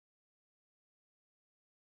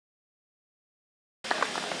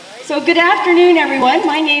So good afternoon, everyone.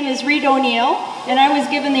 My name is Reed O'Neill, and I was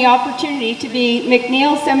given the opportunity to be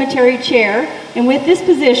McNeil Cemetery Chair, and with this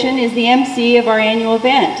position is the MC of our annual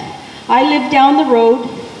event. I live down the road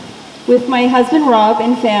with my husband Rob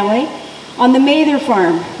and family on the Mather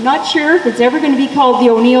farm. Not sure if it's ever going to be called the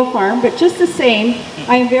O'Neill farm, but just the same,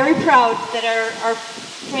 I am very proud that our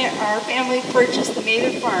family purchased the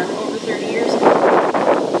Mather farm over 30 years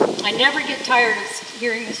ago. I never get tired of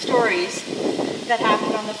hearing the stories that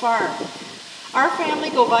happened on the farm. Our family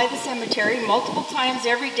go by the cemetery multiple times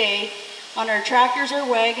every day on our tractors, our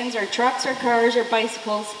wagons, our trucks, our cars, our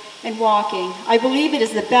bicycles, and walking. I believe it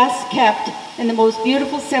is the best kept and the most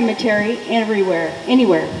beautiful cemetery anywhere.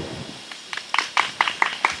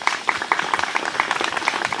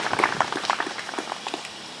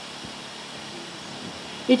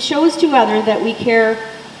 It shows to others that we care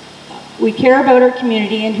about our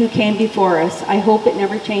community and who came before us. I hope it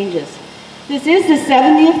never changes. This is the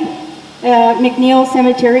 70th McNeil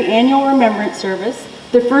Cemetery Annual Remembrance Service.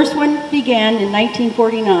 The first one began in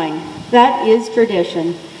 1949. That is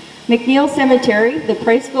tradition. McNeil Cemetery, the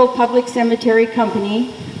Priceville Public Cemetery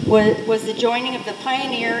Company, was the joining of the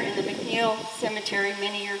pioneer in the McNeil Cemetery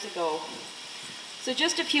many years ago. So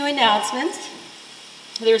just a few announcements.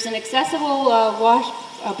 There's an accessible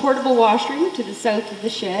portable washroom to the south of the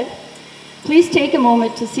shed. Please take a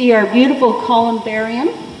moment to see our beautiful columbarium.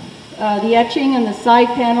 The etching and the side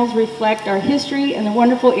panels reflect our history and the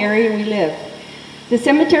wonderful area we live. The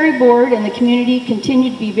cemetery board and the community continue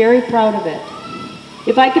to be very proud of it.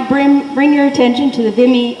 If I could bring your attention to the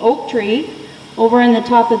Vimy oak tree over on the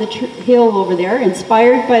top of the hill over there,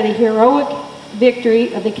 inspired by the heroic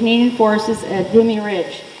victory of the Canadian Forces at Vimy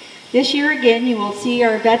Ridge. This year again, you will see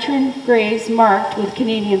our veteran graves marked with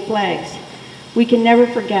Canadian flags. We can never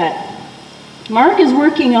forget. Mark is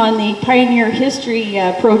working on the Pioneer History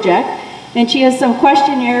project, and she has some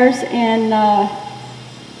questionnaires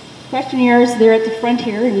there at the front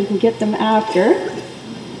here, and you can get them after.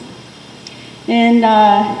 And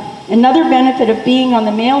another benefit of being on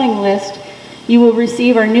the mailing list, you will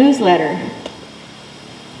receive our newsletter.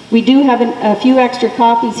 We do have a few extra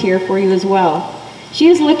copies here for you as well. She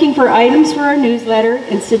is looking for items for our newsletter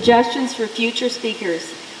and suggestions for future speakers.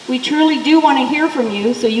 We truly do want to hear from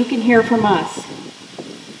you so you can hear from us.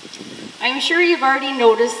 I am sure you've already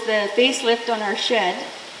noticed the facelift on our shed.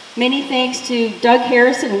 Many thanks to Doug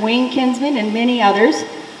Harrison, Wayne Kinsman, and many others.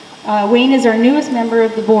 Wayne is our newest member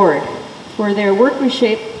of the board for their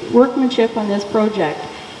workmanship on this project.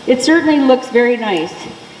 It certainly looks very nice.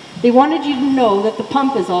 They wanted you to know that the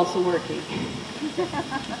pump is also working.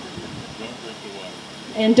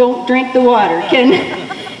 And don't drink the water, Ken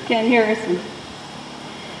Harrison.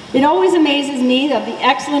 It always amazes me of the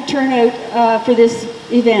excellent turnout for this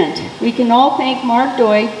event. We can all thank Mark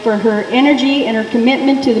Doig for her energy and her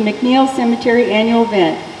commitment to the McNeil Cemetery annual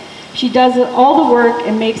event. She does all the work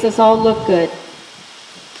and makes us all look good.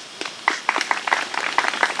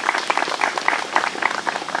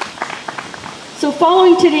 So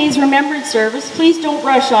following today's remembrance service, please don't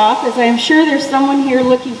rush off, as I am sure there's someone here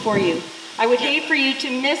looking for you. I would hate for you to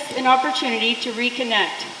miss an opportunity to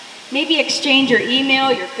reconnect. Maybe exchange your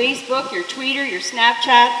email, your Facebook, your Twitter, your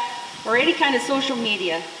Snapchat, or any kind of social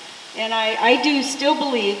media. And I do still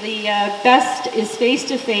believe the best is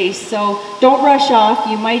face-to-face, so don't rush off.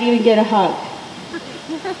 You might even get a hug.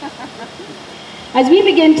 As we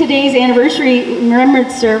begin today's anniversary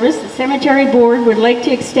remembrance service, the Cemetery Board would like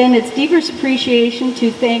to extend its deepest appreciation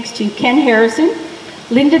to thanks to Ken Harrison,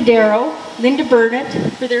 Linda Darrow, Linda Burnett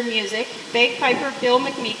for their music, bagpiper Bill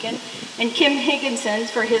McMeekin, and Kim Higginson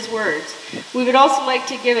for his words. We would also like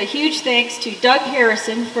to give a huge thanks to Doug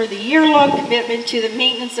Harrison for the year-long commitment to the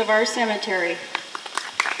maintenance of our cemetery.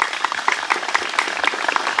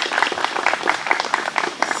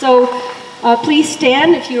 So please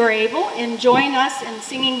stand if you are able and join us in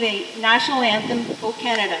singing the national anthem, O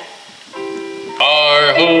Canada.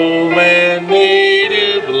 Our home and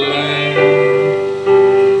native land,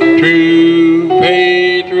 true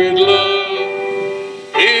patriot love,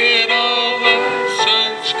 in all our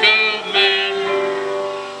sons command.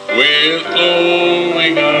 With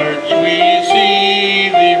glowing hearts we see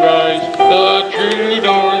thee rise, the true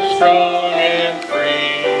north strong and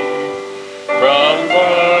free. From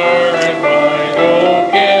far and wide, O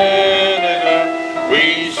Canada, we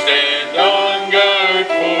stand on guard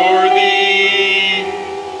for thee.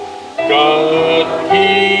 God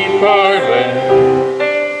keep our land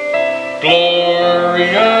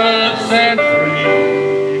glorious and free.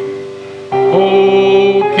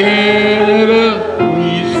 O Canada, we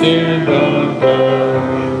stand on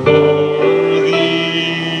guard for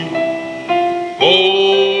thee. O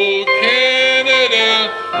Canada,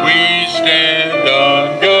 we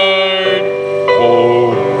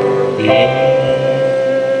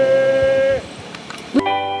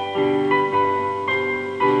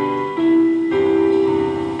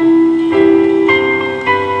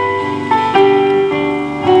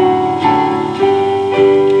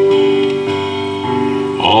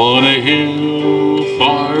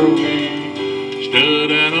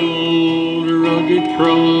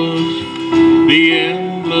cross, the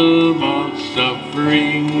emblem of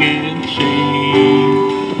suffering and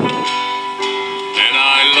shame. And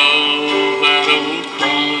I love that old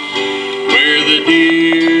cross where the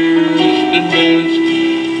dearest and best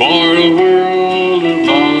for a world of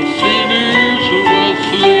all sinners was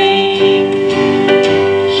slain.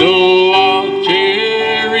 So I'll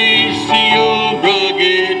cherish the old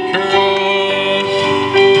rugged cross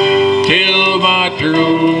till my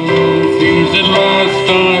trophies at last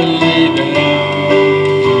I lay down.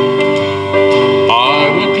 I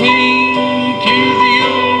will cling to the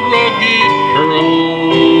old rugged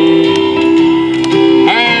cross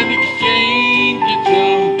and exchange it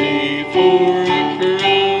someday for a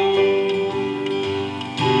crown.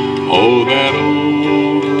 Oh, that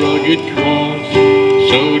old rugged cross,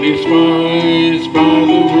 so despised by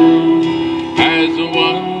the world, has a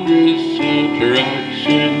wondrous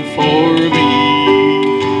attraction for me.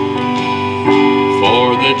 For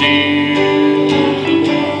the dears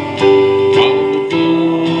of the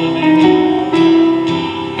funny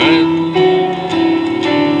and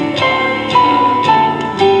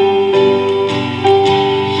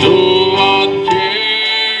so I'll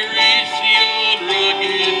cherish the old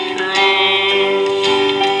rugged cross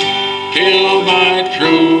till my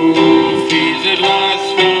trophies at last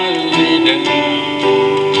I lay down.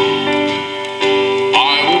 I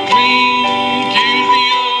will cling to the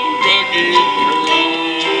old rugged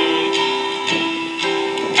cross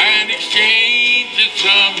and exchange it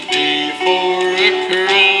someday for a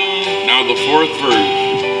crown. Now the fourth verse.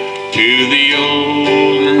 To the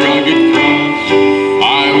old rugged cross I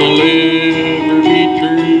will ever be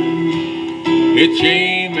true. Its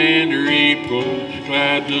shame and reproach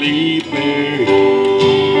gladly bear.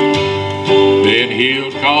 Then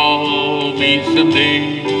he'll call me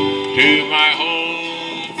someday to my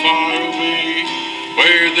home far away,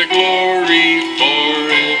 where the glory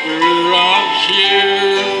forever I'll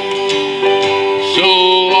share. So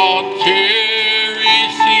I'll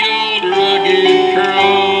cherish the old rugged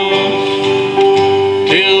cross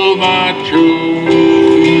till my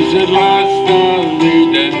trophies at last I'll lay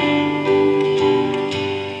down.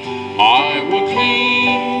 I will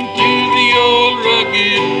cling to the old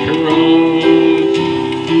rugged cross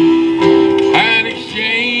and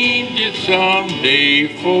exchange it someday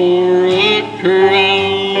for a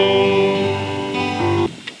crown.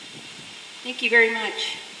 Thank you very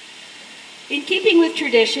much. In keeping with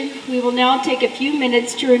tradition, we will now take a few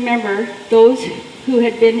minutes to remember those who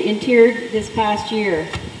had been interred this past year.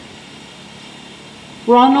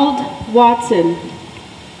 Ronald Watson,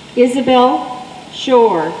 Isabel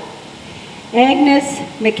Shore, Agnes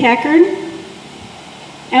McEachern,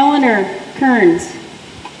 Eleanor Kearns,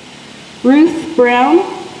 Ruth Brown,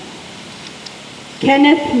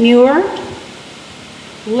 Kenneth Muir,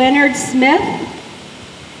 Leonard Smith,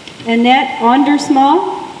 Annette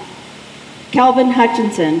Ondersma, Calvin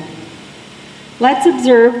Hutchinson. Let's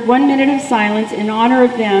observe 1 minute of silence in honor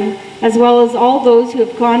of them, as well as all those who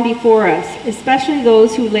have gone before us, especially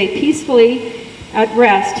those who lay peacefully at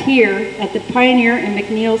rest here at the Pioneer and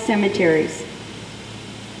McNeil cemeteries.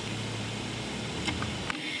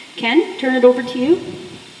 Ken, turn it over to you.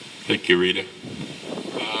 Thank you, Rita.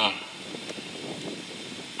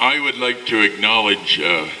 I would like to acknowledge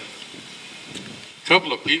a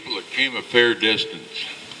couple of people that came a fair distance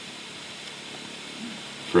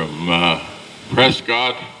from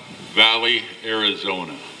Prescott Valley,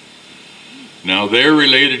 Arizona. Now they're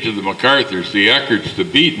related to the MacArthurs, the Eckerts, the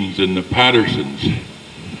Beatons, and the Pattersons.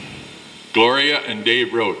 Gloria and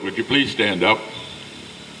Dave Rote, would you please stand up?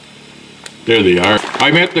 There they are.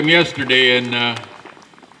 I met them yesterday, and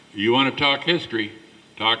you want to talk history,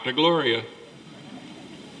 talk to Gloria.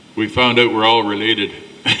 We found out we're all related.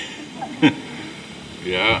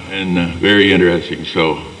 Yeah, and very interesting.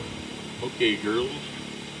 So, okay, girls.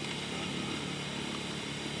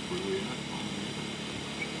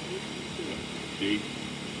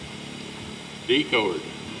 Decode.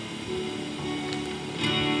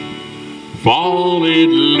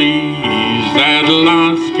 Fallen leaves that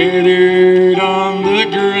lie scattered on the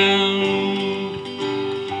ground,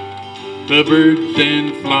 the birds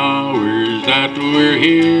and flowers that were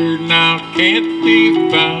here now can't be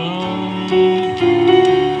found.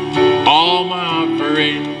 All my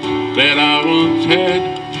friends that I once had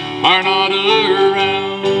are not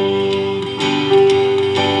around.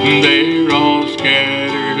 They're all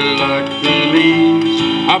scattered like the leaves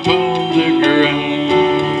upon the ground.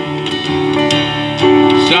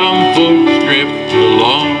 Some folks drift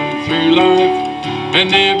along through life and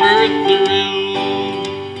never thrill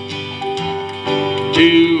to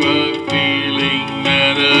a feeling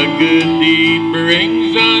that a good deed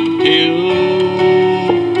brings until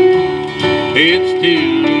It's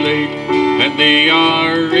too late, and they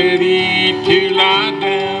are ready to lie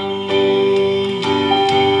down.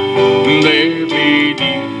 There beneath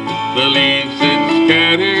the leaves that's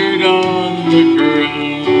scattered on the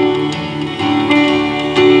ground.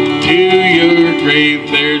 To your grave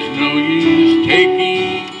there's no use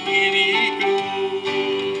taking any gold.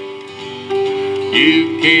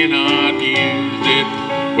 You cannot use it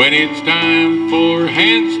when it's time for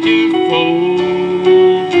hands to fold.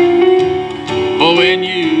 Oh, when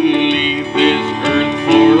you leave this earth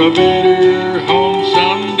for a better home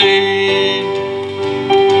someday,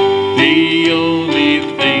 the only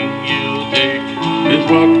thing you'll take is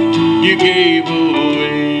what you gave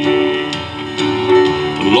away.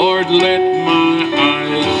 Lord, let my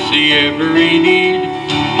eyes see every need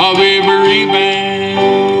of every man.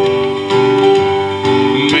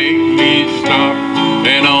 Make me stop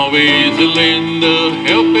and always lend a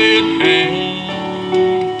helping hand.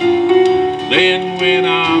 Then when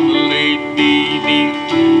I'm laid beneath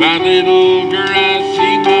that little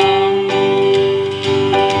grassy mound,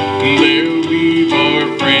 there'll be more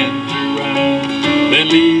friends around than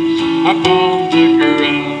leaves upon the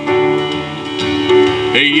ground.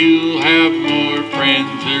 Hey, you'll have more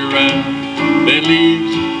friends around than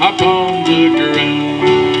leaves upon the ground.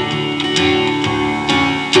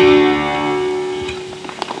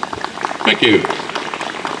 Thank you.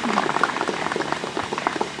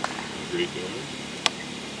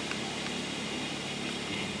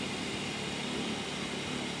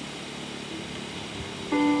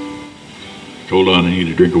 Hold on, I need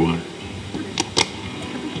a drink of water.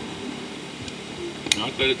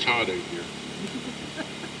 Not that it's hot out here.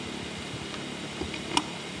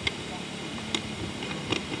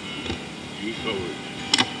 You forward.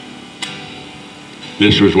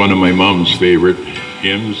 This was one of my mom's favorite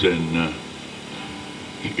hymns, and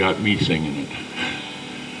she got me singing it.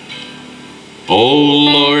 Oh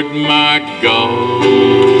Lord my God,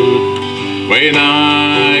 when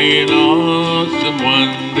I in awesome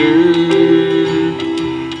wonder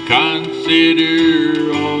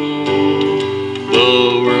consider all the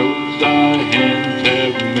worlds thy hands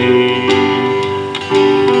have made,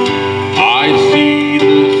 I see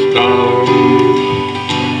the stars,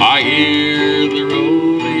 I hear the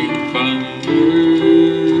rolling thunder,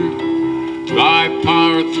 thy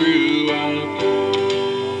power throughout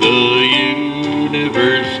the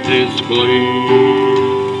universe displayed.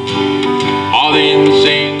 All then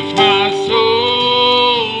sings my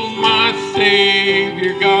soul, my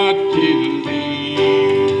Savior God, to thee.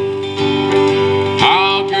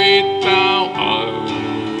 How great thou art,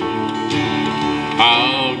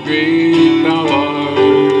 how great thou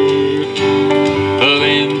art.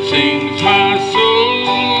 Then sings my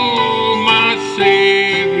soul, my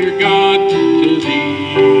Savior God, to thee.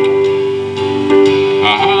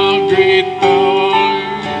 How great thou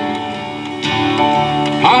art,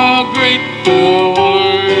 how great thou art.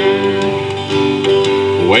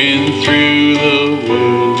 When through the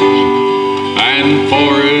woods and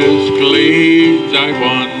forest glades I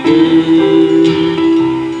wander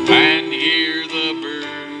and hear the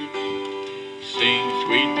birds sing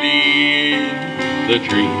sweetly in the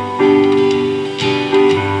tree.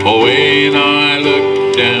 Oh, when I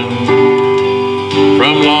look down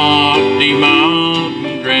from lofty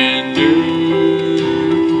mountain grandeur,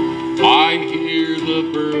 I hear the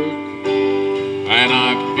brook and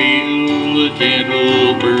I feel the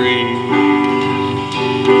gentle breeze.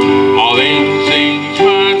 All then sings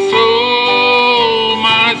my soul,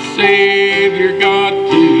 my Savior God,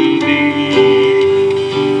 to thee.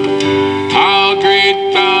 How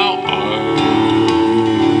great thou art,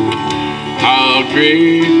 how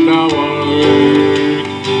great thou art.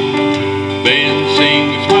 Then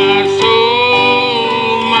sings my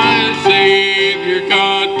soul, my Savior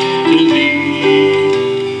God, to thee.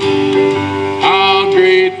 How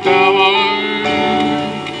great thou art,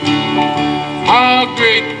 how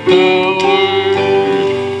great thou art.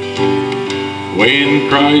 When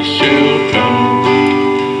Christ shall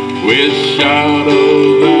come with shout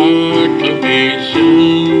of acclamation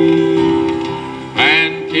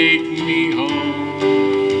and take me home,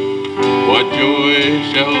 what joy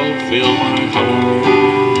shall fill my heart.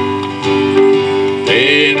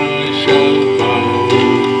 Then I shall bow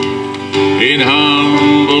in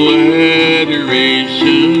humble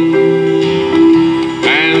adoration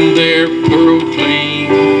and there proclaim,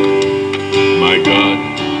 my God,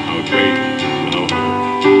 how great thou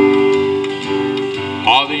art.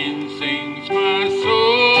 All then sings my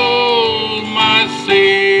soul, my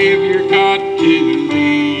Savior God, to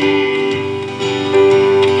thee.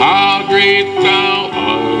 How great thou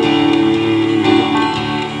art,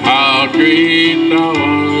 how great thou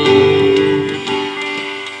art.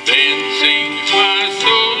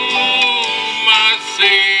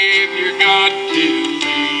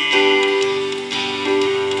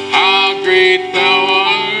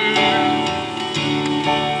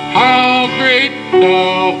 great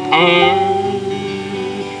heart.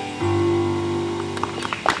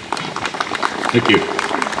 Thank you.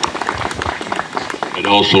 I'd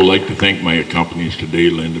also like to thank my accompanist today,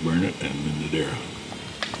 Linda Burnett and Linda Dara.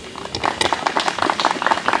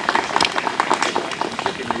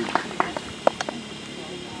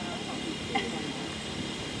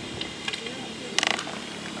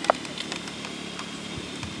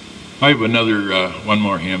 I have another, one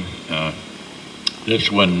more hymn.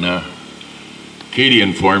 This one, Katie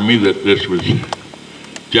informed me that this was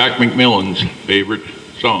Jack McMillan's favorite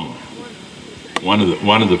song. One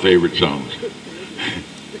of the favorite songs.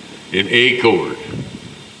 In A chord.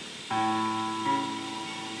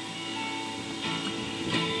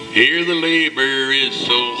 Here the labor is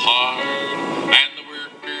so hard, and the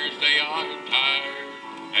workers they are tired,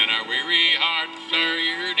 and our weary hearts are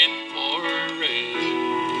yearning for rest.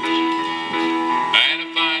 And I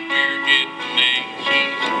find we're getting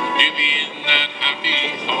anxious to be in that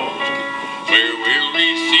happy home, where we'll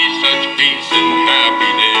receive such peace and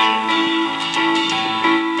happiness.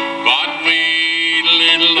 But wait a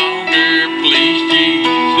little longer, please,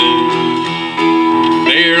 Jesus.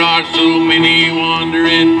 There are so many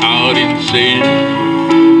wandering out in sin.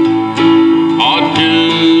 Oh,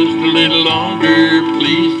 just a little longer,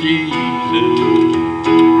 please, Jesus.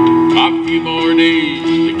 A few more days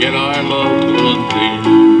to get our loved ones in.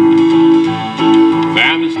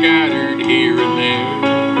 Families scattered here and there.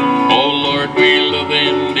 Oh, Lord, we love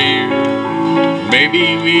them dear.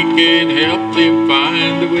 Maybe we can help them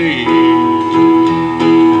find a way.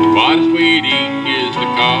 What is waiting is the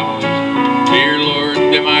cause. Dear Lord,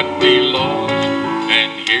 they might be lost.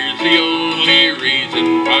 And here's the only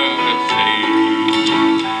reason why I say,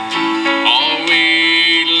 oh,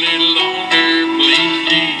 wait a little longer, please,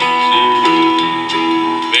 Jesus.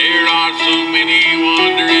 There are so many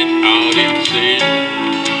wandering out in sin.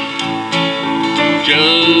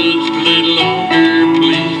 Just a little longer,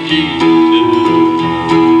 please, Jesus.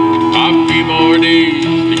 More days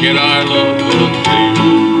to get our loved ones in.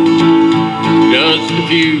 Just a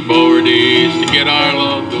few more days to get our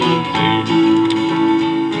loved ones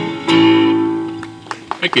in.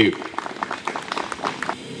 Thank you.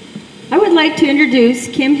 I would like to introduce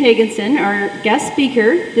Kim Higginson, our guest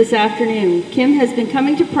speaker this afternoon. Kim has been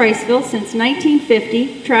coming to Priceville since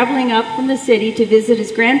 1950, traveling up from the city to visit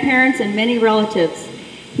his grandparents and many relatives.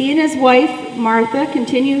 He and his wife, Martha,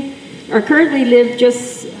 currently live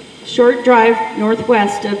just short drive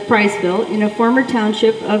northwest of Priceville in a former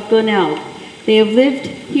township of Glenelg. They have lived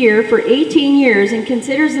here for 18 years and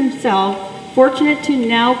considers himself fortunate to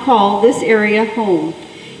now call this area home.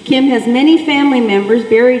 Kim has many family members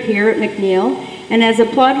buried here at McNeil, and as a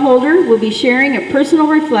plot holder will be sharing a personal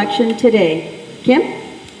reflection today. Kim?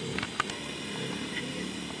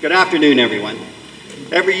 Good afternoon, everyone.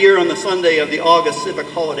 Every year on the Sunday of the August Civic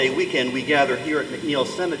Holiday weekend, we gather here at McNeil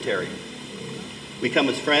Cemetery. We come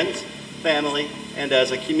as friends, family, and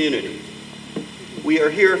as a community. We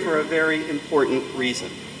are here for a very important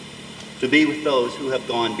reason, to be with those who have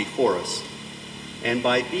gone before us. And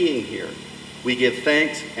by being here, we give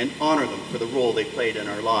thanks and honor them for the role they played in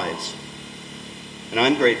our lives. And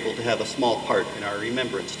I'm grateful to have a small part in our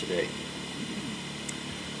remembrance today.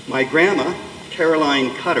 My grandma,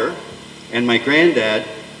 Caroline Cutter, and my granddad,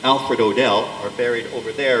 Alfred Odell, are buried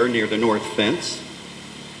over there near the north fence.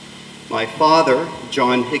 My father,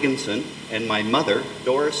 John Higginson, and my mother,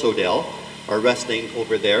 Doris Odell, are resting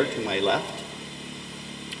over there to my left.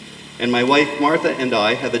 And my wife, Martha, and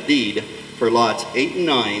I have a deed for lots 8 and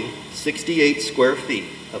 9, 68 square feet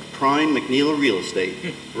of prime McNeil real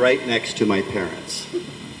estate right next to my parents.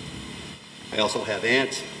 I also have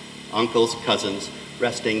aunts, uncles, cousins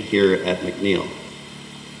resting here at McNeil.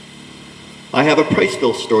 I have a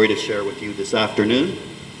Priceville story to share with you this afternoon.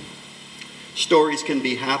 Stories can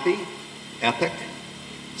be happy, epic,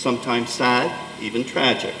 sometimes sad, even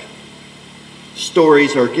tragic.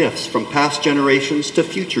 Stories are gifts from past generations to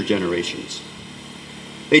future generations.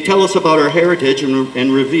 They tell us about our heritage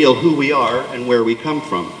and reveal who we are and where we come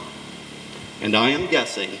from. And I am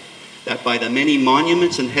guessing that by the many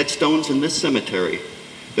monuments and headstones in this cemetery,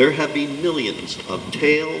 there have been millions of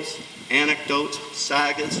tales, anecdotes,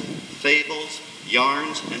 sagas, fables,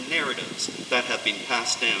 yarns, and narratives that have been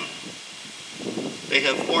passed down. They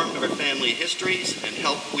have formed our family histories and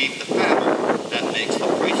helped weave the fabric that makes the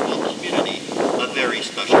Priceville community a very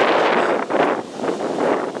special place.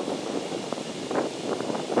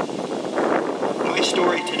 My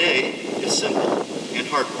story today is simple and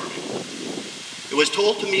heartwarming. It was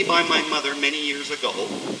told to me by my mother many years ago,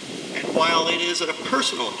 and while it is a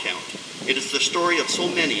personal account, it is the story of so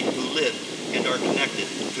many who live and are connected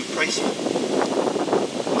to Priceville.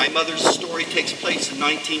 My mother's story takes place in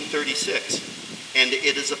 1936, and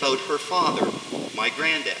it is about her father, my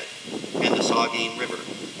granddad, and the Saugeen River.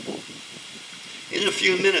 In a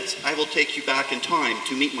few minutes, I will take you back in time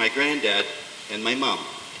to meet my granddad and my mom.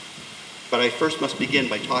 But I first must begin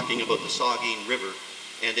by talking about the Saugeen River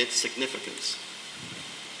and its significance.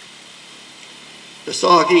 The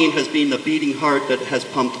Saugeen has been the beating heart that has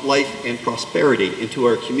pumped life and prosperity into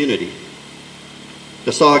our community. The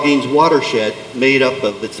Saugeen's watershed, made up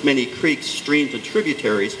of its many creeks, streams, and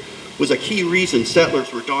tributaries, was a key reason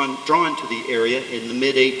settlers were drawn to the area in the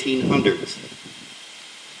mid-1800s.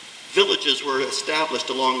 Villages were established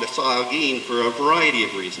along the Saugeen for a variety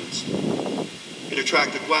of reasons. It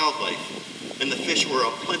attracted wildlife, and the fish were a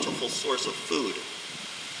plentiful source of food.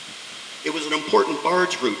 It was an important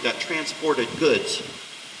barge route that transported goods.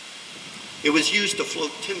 It was used to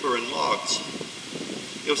float timber and logs.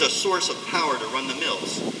 It was a source of power to run the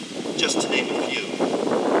mills, just to name a few.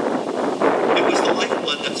 It was the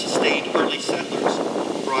lifeblood that sustained early settlers,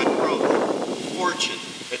 brought growth, fortune,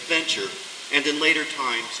 adventure, and in later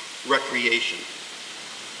times, recreation.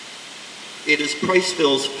 It is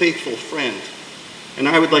Priceville's faithful friend, and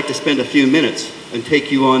I would like to spend a few minutes and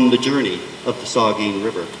take you on the journey of the Saugeen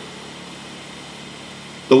River.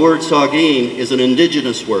 The word Saugeen is an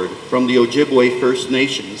indigenous word from the Ojibwe First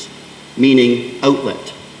Nations, meaning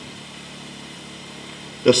outlet.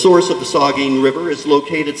 The source of the Saugeen River is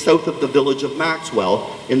located south of the village of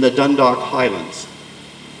Maxwell in the Dundalk Highlands.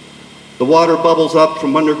 The water bubbles up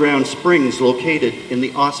from underground springs located in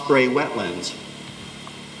the Osprey wetlands.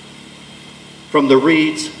 From the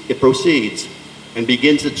reeds, it proceeds and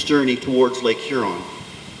begins its journey towards Lake Huron.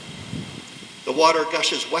 The water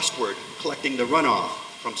gushes westward, collecting the runoff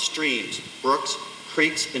from streams, brooks,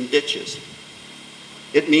 creeks, and ditches.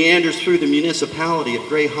 It meanders through the municipality of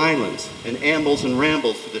Grey Highlands and ambles and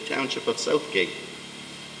rambles through the township of Southgate.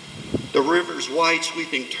 The river's wide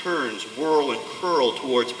sweeping turns whirl and curl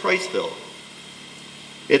towards Priceville.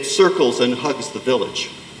 It circles and hugs the village.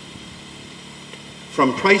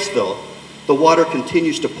 From Priceville, the water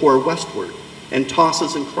continues to pour westward and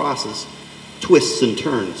tosses and crosses, twists and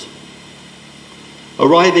turns.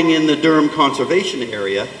 Arriving in the Durham Conservation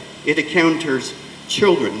Area, it encounters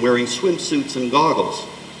children wearing swimsuits and goggles.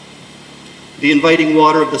 The inviting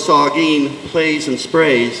water of the Saugeen plays and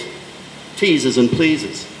sprays, teases and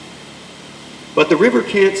pleases. But the river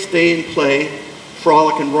can't stay and play,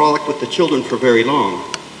 frolic and rollick with the children for very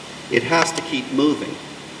long. It has to keep moving.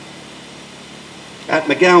 At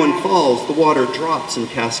McGowan Falls, the water drops and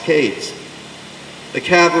cascades. The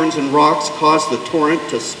caverns and rocks cause the torrent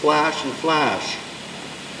to splash and flash,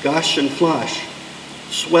 gush and flush,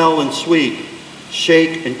 swell and sweep,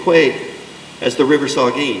 shake and quake as the River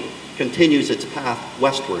Saugeen continues its path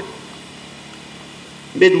westward.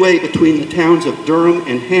 Midway between the towns of Durham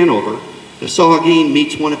and Hanover, the Saugeen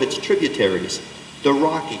meets one of its tributaries, the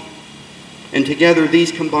Rocky, and together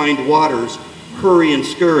these combined waters hurry and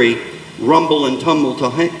scurry, rumble and tumble to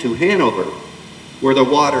Hanover, where the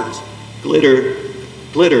waters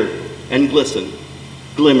glitter and glisten,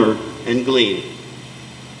 glimmer and gleam.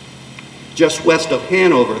 Just west of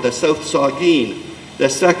Hanover, the South Saugeen, the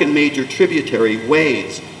second major tributary,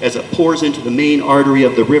 wades as it pours into the main artery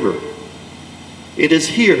of the river. It is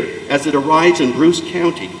here, as it arrives in Bruce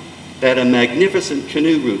County, that a magnificent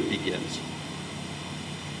canoe route begins.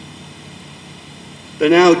 The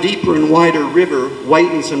now deeper and wider river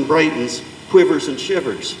whitens and brightens, quivers and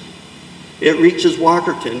shivers. It reaches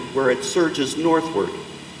Walkerton, where it surges northward.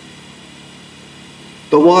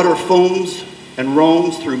 The water foams and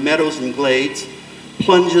roams through meadows and glades,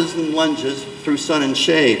 plunges and lunges through sun and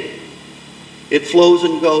shade. It flows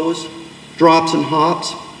and goes, drops and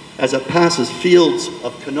hops, as it passes fields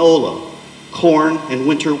of canola, corn, and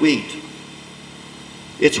winter wheat.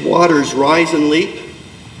 Its waters rise and leap,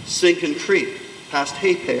 sink and creep past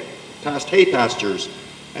hay pastures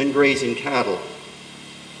and grazing cattle.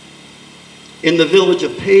 In the village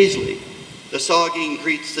of Paisley, the Saugeen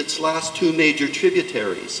greets its last two major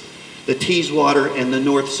tributaries, the Teeswater and the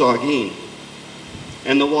North Saugeen.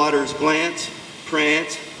 And the waters glance,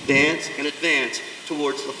 prance, dance, and advance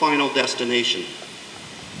towards the final destination.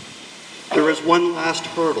 There is one last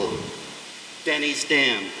hurdle, Denny's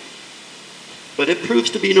Dam. But it proves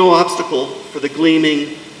to be no obstacle for the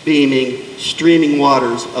gleaming, beaming, streaming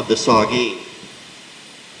waters of the Saugeen.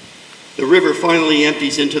 The river finally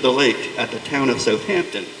empties into the lake at the town of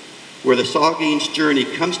Southampton, where the Saugeen's journey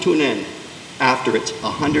comes to an end after its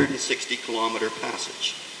 160-kilometer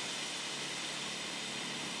passage.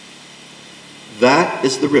 That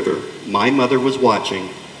is the river my mother was watching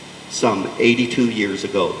some 82 years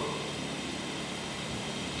ago.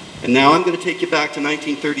 And now I'm going to take you back to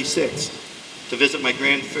 1936 to visit my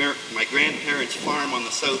grandparents' farm on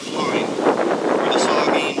the south line, where the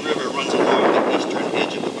Saugeen River runs along the eastern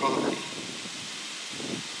edge of the property.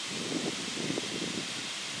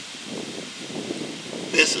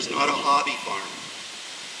 This is not a hobby farm.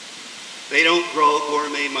 They don't grow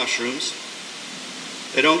gourmet mushrooms,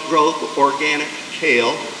 they don't grow organic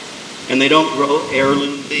kale, and they don't grow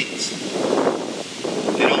heirloom beets.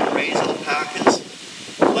 They don't raise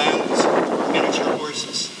alpacas, lambs, or miniature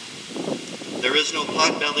horses. There is no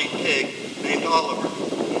pot-bellied pig named Oliver.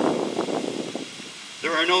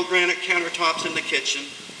 There are no granite countertops in the kitchen,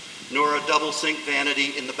 nor a double sink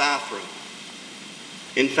vanity in the bathroom.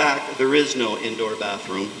 In fact, there is no indoor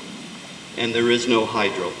bathroom, and there is no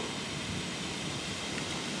hydro.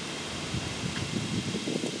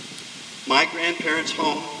 My grandparents'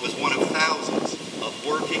 home was one of thousands of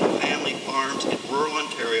working family farms in rural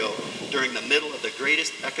Ontario during the middle of the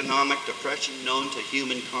greatest economic depression known to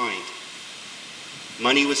humankind.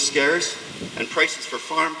 Money was scarce, and prices for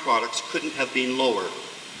farm products couldn't have been lower.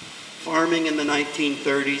 Farming in the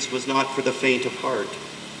 1930s was not for the faint of heart.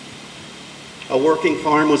 A working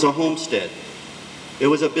farm was a homestead. It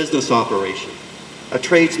was a business operation, a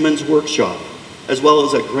tradesman's workshop, as well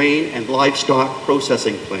as a grain and livestock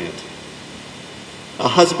processing plant. A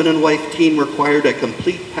husband and wife team required a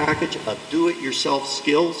complete package of do-it-yourself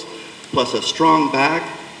skills, plus a strong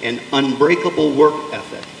back and unbreakable work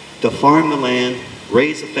ethic to farm the land,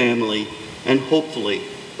 raise a family, and hopefully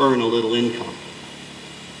earn a little income.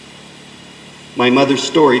 My mother's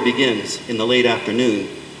story begins in the late afternoon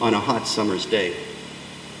on a hot summer's day.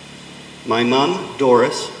 My mom,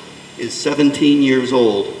 Doris, is 17 years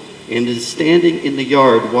old and is standing in the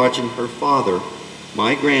yard watching her father,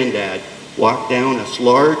 my granddad, walk down a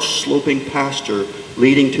large sloping pasture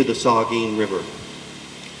leading to the Saugeen River.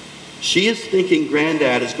 She is thinking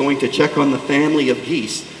Granddad is going to check on the family of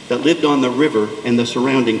geese that lived on the river and the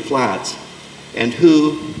surrounding flats, and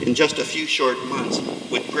who, in just a few short months,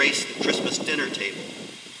 would grace the Christmas dinner table.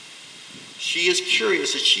 She is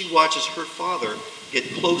curious as she watches her father get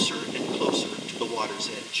closer and closer to the water's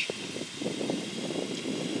edge.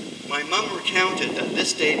 My mom recounted that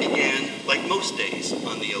this day began like most days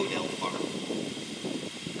on the Odell farm.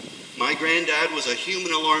 My granddad was a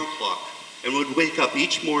human alarm clock and would wake up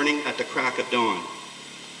each morning at the crack of dawn.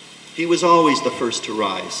 He was always the first to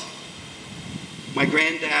rise. My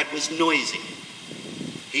granddad was noisy.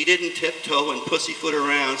 He didn't tiptoe and pussyfoot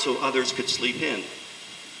around so others could sleep in.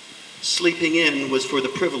 Sleeping in was for the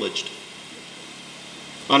privileged.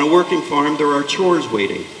 On a working farm, there are chores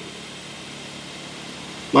waiting.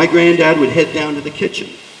 My granddad would head down to the kitchen.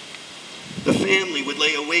 The family would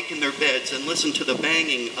lay awake in their beds and listen to the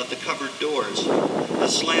banging of the cupboard doors, the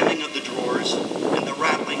slamming of the drawers, and the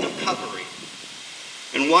rattling of cutlery.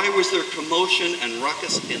 And why was there commotion and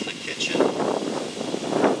ruckus in the kitchen?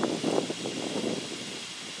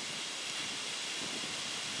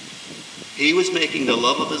 He was making the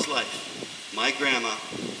love of his life, my grandma,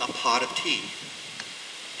 a pot of tea.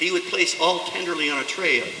 He would place all tenderly on a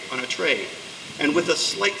tray, and with a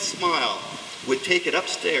slight smile, would take it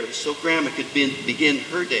upstairs so Grandma could begin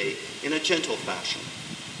her day in a gentle fashion.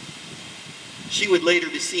 She would later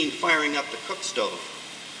be seen firing up the cook stove.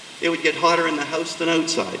 It would get hotter in the house than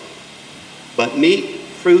outside. But meat,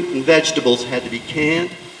 fruit, and vegetables had to be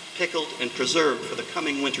canned, pickled, and preserved for the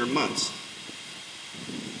coming winter months.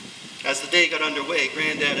 As the day got underway,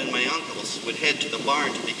 Granddad and my uncles would head to the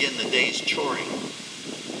barn to begin the day's choring.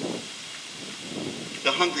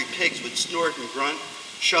 The hungry pigs would snort and grunt,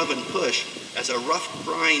 shove and push, as a rough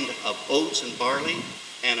grind of oats and barley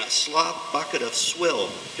and a slop bucket of swill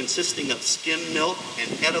consisting of skim milk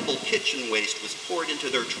and edible kitchen waste was poured into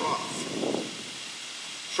their trough.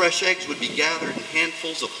 Fresh eggs would be gathered in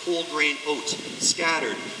handfuls of whole grain oats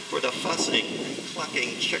scattered for the fussing and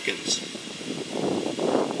clucking chickens.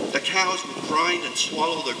 The cows would grind and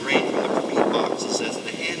swallow the grain from their feed boxes as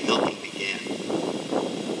the hand milking began.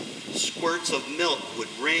 Squirts of milk would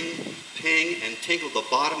ring, ping, and tinkle the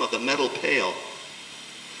bottom of the metal pail.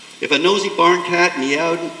 If a nosy barn cat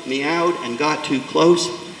meowed and got too close,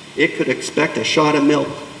 it could expect a shot of milk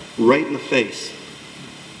right in the face.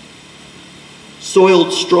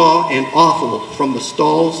 Soiled straw and offal from the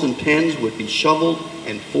stalls and pens would be shoveled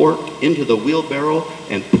and forked into the wheelbarrow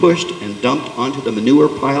and pushed and dumped onto the manure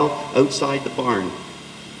pile outside the barn.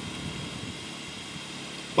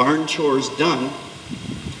 Barn chores done,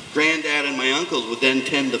 Granddad and my uncles would then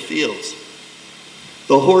tend the fields.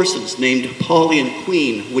 The horses, named Polly and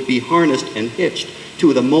Queen, would be harnessed and hitched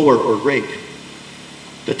to the mower or rake.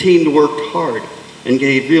 The team worked hard and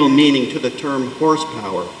gave real meaning to the term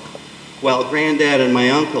horsepower. while Granddad and my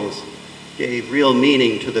uncles gave real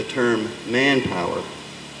meaning to the term manpower.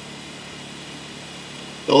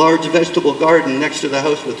 The large vegetable garden next to the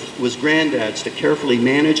house was Granddad's to carefully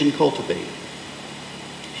manage and cultivate.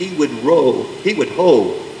 He would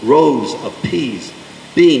hoe rows of peas,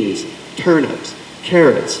 beans, turnips,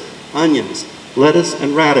 carrots, onions, lettuce,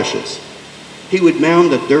 and radishes. He would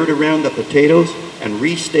mound the dirt around the potatoes and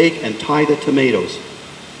restake and tie the tomatoes.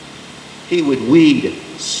 He would weed,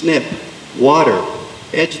 snip, water,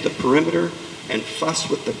 edge the perimeter, and fuss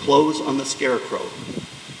with the clothes on the scarecrow.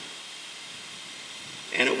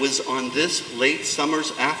 And it was on this late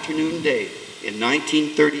summer's afternoon day in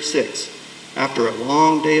 1936, after a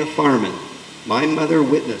long day of farming, my mother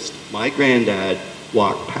witnessed my granddad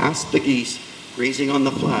walk past the geese grazing on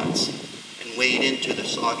the flats and wade into the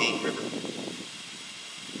Saugeen River.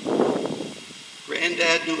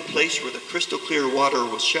 Granddad knew a place where the crystal clear water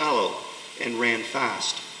was shallow and ran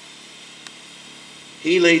fast.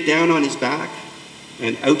 He laid down on his back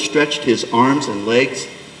and outstretched his arms and legs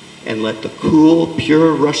and let the cool,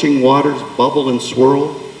 pure rushing waters bubble and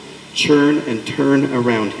swirl, churn and turn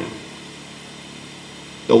around him.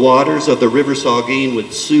 The waters of the River Saugeen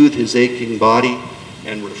would soothe his aching body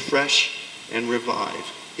and refresh and revive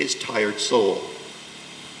his tired soul.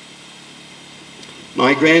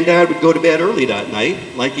 My granddad would go to bed early that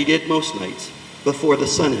night, like he did most nights, before the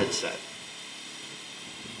sun had set.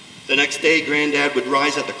 The next day, Granddad would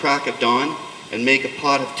rise at the crack of dawn and make a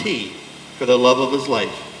pot of tea for the love of his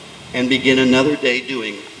life and begin another day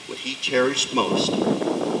doing what he cherished most,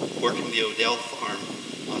 working the Odell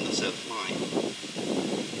farm on the South Line.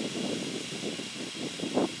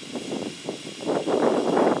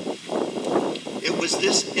 It was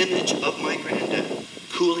this image of my granddad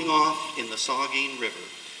cooling off in the Saugeen River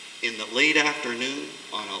in the late afternoon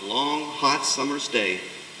on a long, hot summer's day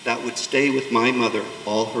that would stay with my mother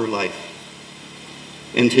all her life.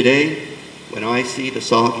 And today, when I see the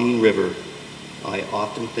Saugeen River, I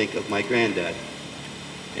often think of my granddad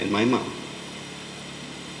and my mom.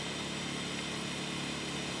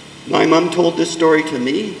 My mom told this story to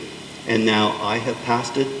me, and now I have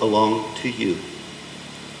passed it along to you.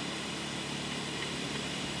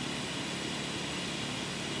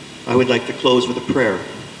 I would like to close with a prayer.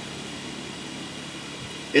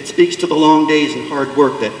 It speaks to the long days and hard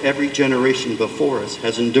work that every generation before us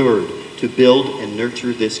has endured to build and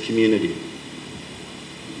nurture this community.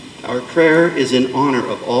 Our prayer is in honor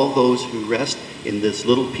of all those who rest in this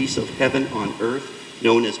little piece of heaven on earth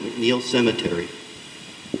known as McNeil Cemetery.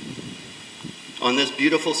 On this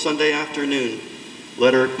beautiful Sunday afternoon,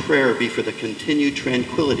 let our prayer be for the continued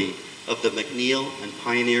tranquility of the McNeil and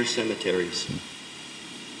Pioneer cemeteries.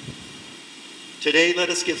 Today, let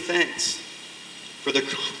us give thanks for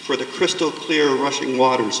the crystal clear rushing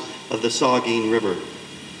waters of the Saugeen River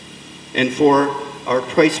and for our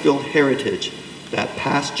price-filled heritage that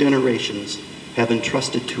past generations have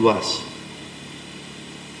entrusted to us.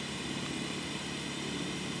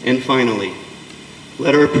 And finally,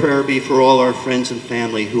 let our prayer be for all our friends and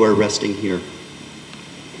family who are resting here.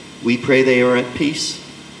 We pray they are at peace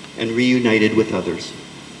and reunited with others.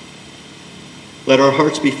 Let our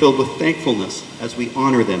hearts be filled with thankfulness as we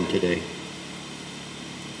honor them today.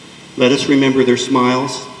 Let us remember their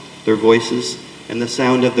smiles, their voices, and the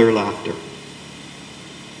sound of their laughter.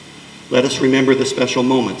 Let us remember the special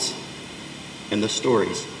moments and the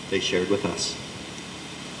stories they shared with us.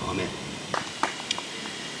 Amen.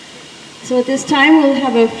 So at this time, we'll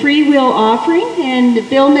have a free will offering. And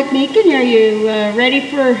Bill McNeil, are you ready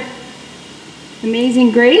for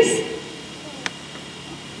Amazing Grace?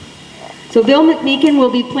 So Bill McNeil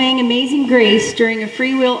will be playing Amazing Grace during a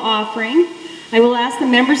free will offering. I will ask the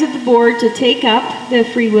members of the board to take up the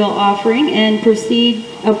free will offering and proceeds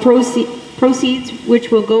which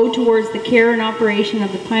will go towards the care and operation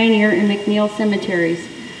of the Pioneer and McNeil cemeteries.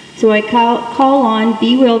 So I call on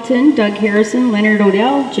B. Wilton, Doug Harrison, Leonard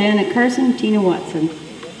Odell, Janet Carson, Tina Watson.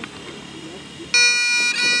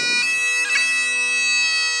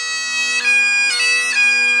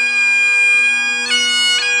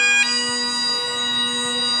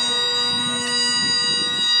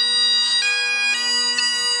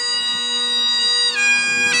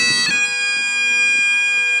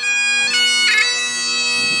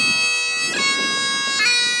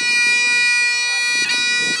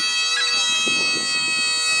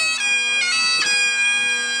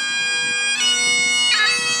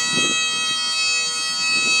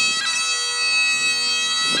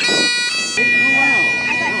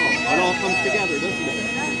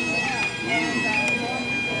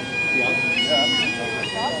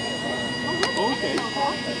 Okay.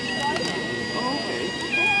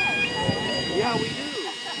 Yeah, we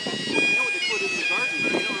do.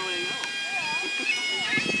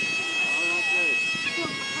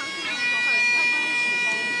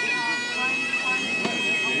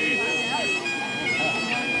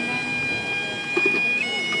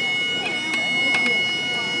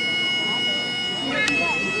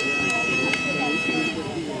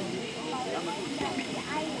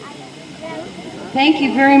 Thank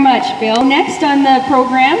you very much, Bill. Next on the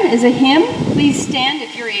program is a hymn. Please stand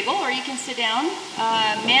if you're able, or you can sit down.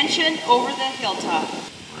 Mansion Over the Hilltop.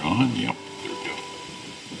 We're on, yep. There we go.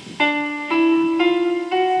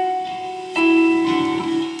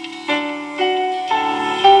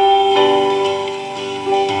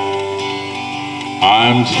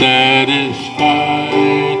 I'm satisfied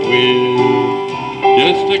with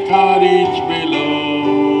just a cottage below,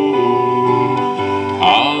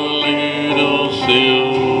 a little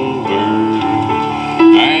silver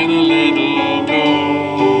and a little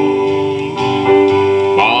gold.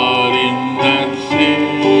 But in that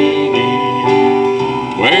city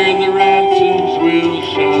where the ransoms will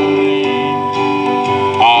shine,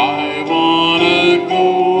 I wanna go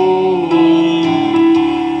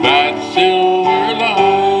on that silver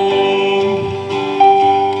line.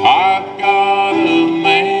 I've got a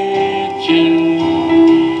mansion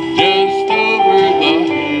just over the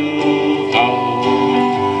hilltop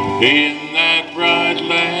in that bright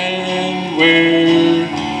land where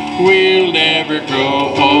we'll never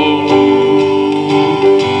grow old.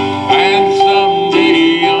 And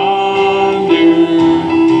someday yonder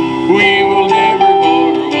we will never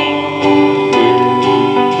more wander,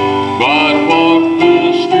 but walk the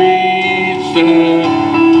streets that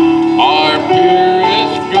are pure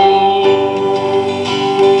as gold.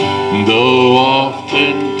 Though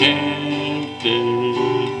often tempted,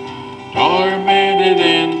 tormented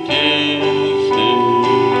and tested,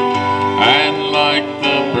 and like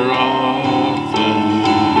the prophet,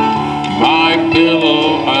 my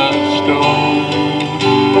pillow a stone.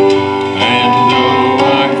 And though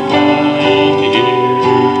I find here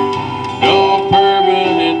no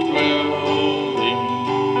permanent dwelling,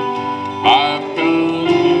 I've got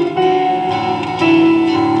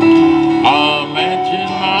a mansion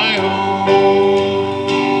my own.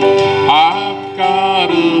 I've got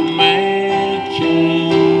a mansion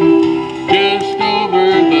just over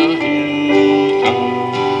the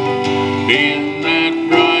hilltop in that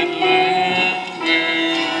bright land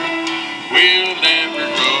where we'll never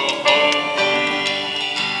grow old.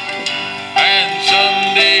 And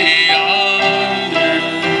someday yonder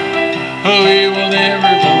we will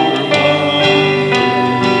never more wander,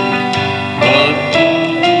 but the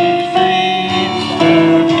streets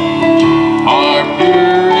that are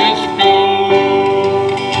pure as gold.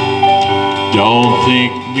 Don't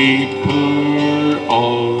think me poor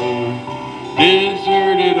or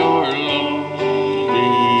deserted or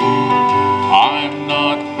lonely. I'm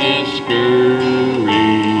not discouraged.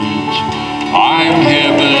 I'm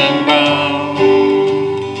heaven bound.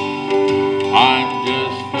 I'm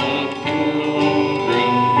just a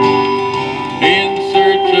pilgrim in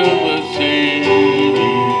search of a city.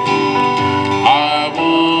 I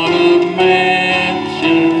want a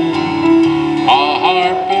mansion, a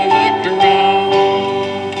harp and a crown.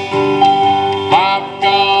 I've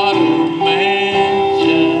got a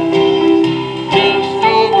mansion just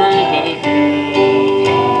over the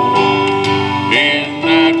hilltop in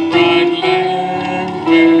that bright land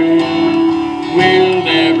where we'll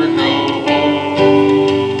never grow old.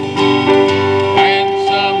 And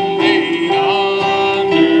someday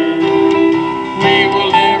yonder we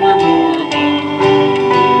will never more wander,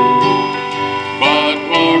 but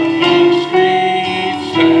walk the streets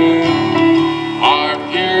that are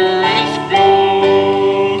pure as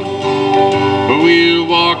gold. We'll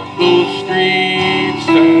walk those streets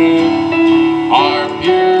that are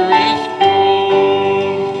pure as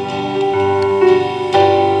gold.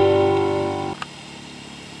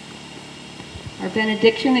 Our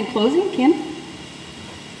benediction and closing, Kim.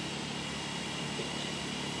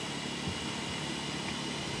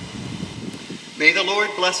 May the Lord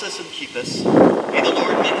bless us and keep us. May the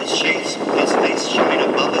Lord make his face shine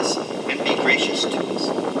above us and be gracious to us.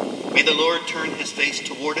 May the Lord turn his face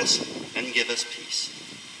toward us and give us peace.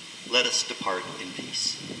 Let us depart in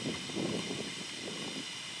peace.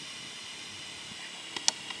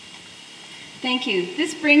 Thank you.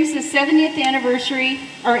 This brings the 70th anniversary,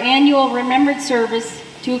 our annual Remembered Service,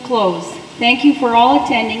 to a close. Thank you for all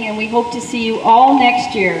attending, and we hope to see you all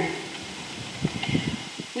next year.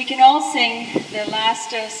 We can all sing the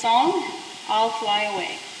last song, I'll Fly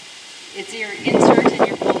Away. It's your insert in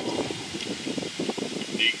your bulletin.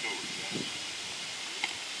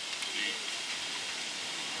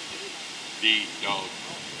 D dog.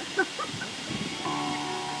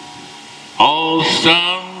 Oh,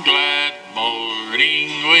 some glad morning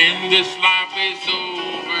when this life is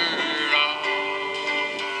over, I'll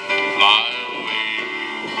fly away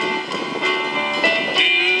to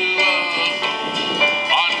a home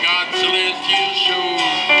on God's celestial shore.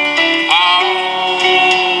 I'll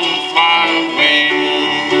fly away.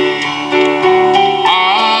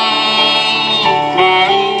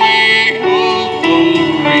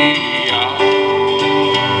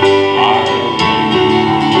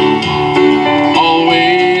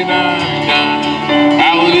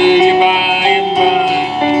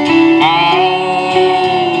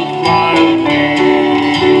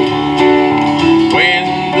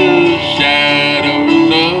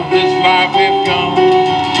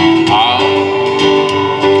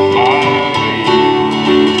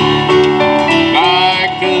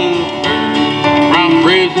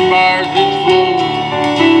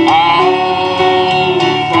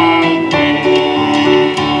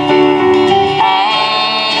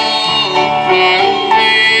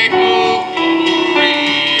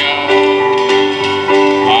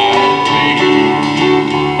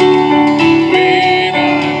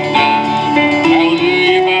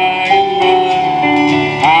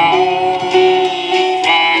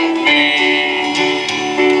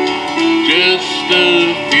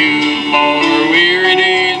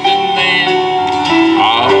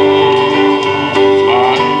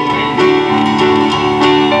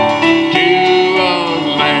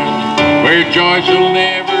 their joys will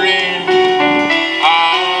never end.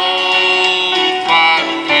 I'll fly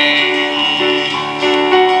away.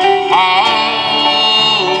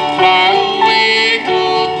 I'll fly away to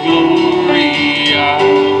glory.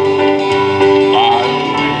 I'll fly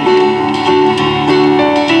away.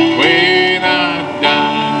 When I'm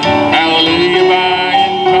done, hallelujah, by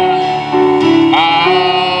and by,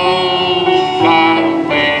 I'll fly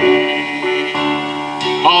away.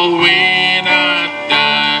 Oh, when I'm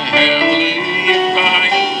done, hallelujah, by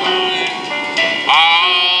and by,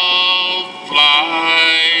 I'll fly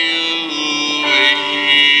away.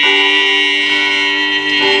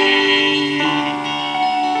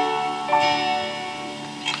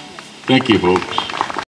 Thank you, folks.